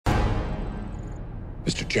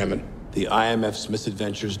Mr. Chairman, the IMF's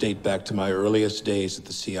misadventures date back to my earliest days at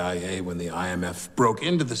the CIA when the IMF broke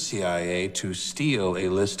into the CIA to steal a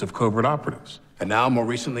list of covert operatives. And now, more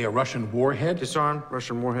recently, a Russian warhead. Disarmed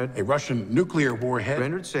Russian warhead. A Russian nuclear warhead.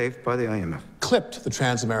 Rendered safe by the IMF. Clipped the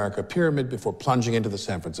Transamerica Pyramid before plunging into the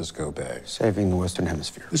San Francisco Bay. Saving the Western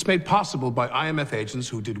Hemisphere. This made possible by IMF agents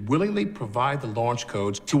who did willingly provide the launch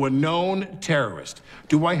codes to a known terrorist.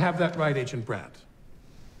 Do I have that right, Agent Brandt?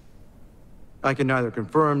 I can neither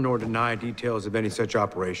confirm nor deny details of any such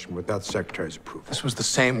operation without the Secretary's approval. This was the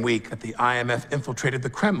same week that the IMF infiltrated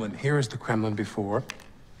the Kremlin. Here is the Kremlin before.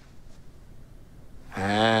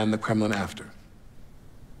 And the Kremlin after.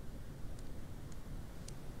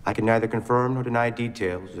 I can neither confirm nor deny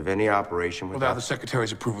details of any operation Without the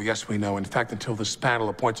Secretary's approval, yes, we know. In fact, until this panel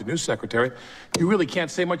appoints a new secretary, you really can't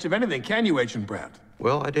say much of anything, can you, Agent Brandt?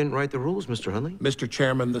 Well, I didn't write the rules, Mr. Hunley. Mr.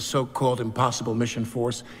 Chairman, the so-called Impossible Mission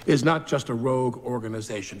Force is not just a rogue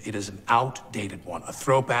organization. It is an outdated one, a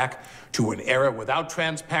throwback to an era without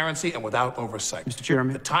transparency and without oversight. Mr.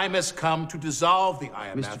 Chairman. The time has come to dissolve the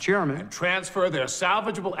IMF Mr. Chairman. and transfer their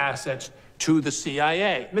salvageable assets to the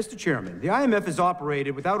CIA. Mr. Chairman, the IMF has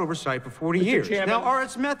operated without oversight for 40 years. Chairman. Now, are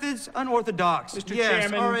its methods unorthodox? Mr. Yes.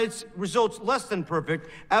 Chairman. Are its results less than perfect?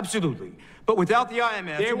 Absolutely. But without the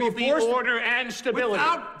IMF, There will be order and stability.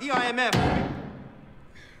 Without the IMF.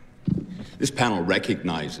 This panel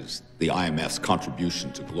recognizes the IMF's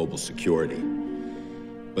contribution to global security.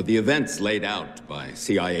 But the events laid out by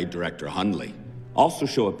CIA Director Hunley also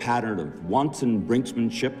show a pattern of wanton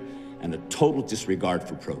brinksmanship and a total disregard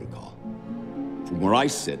for protocol. From where I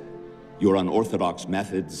sit, your unorthodox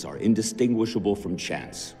methods are indistinguishable from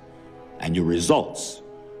chance, and your results,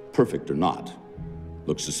 perfect or not,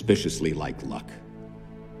 look suspiciously like luck.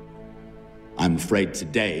 I'm afraid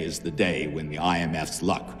today is the day when the IMF's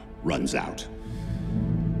luck runs out.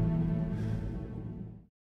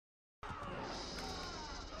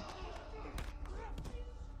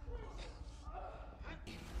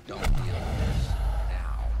 Don't deal with this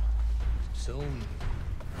now. Soon,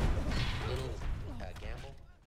 little gamble.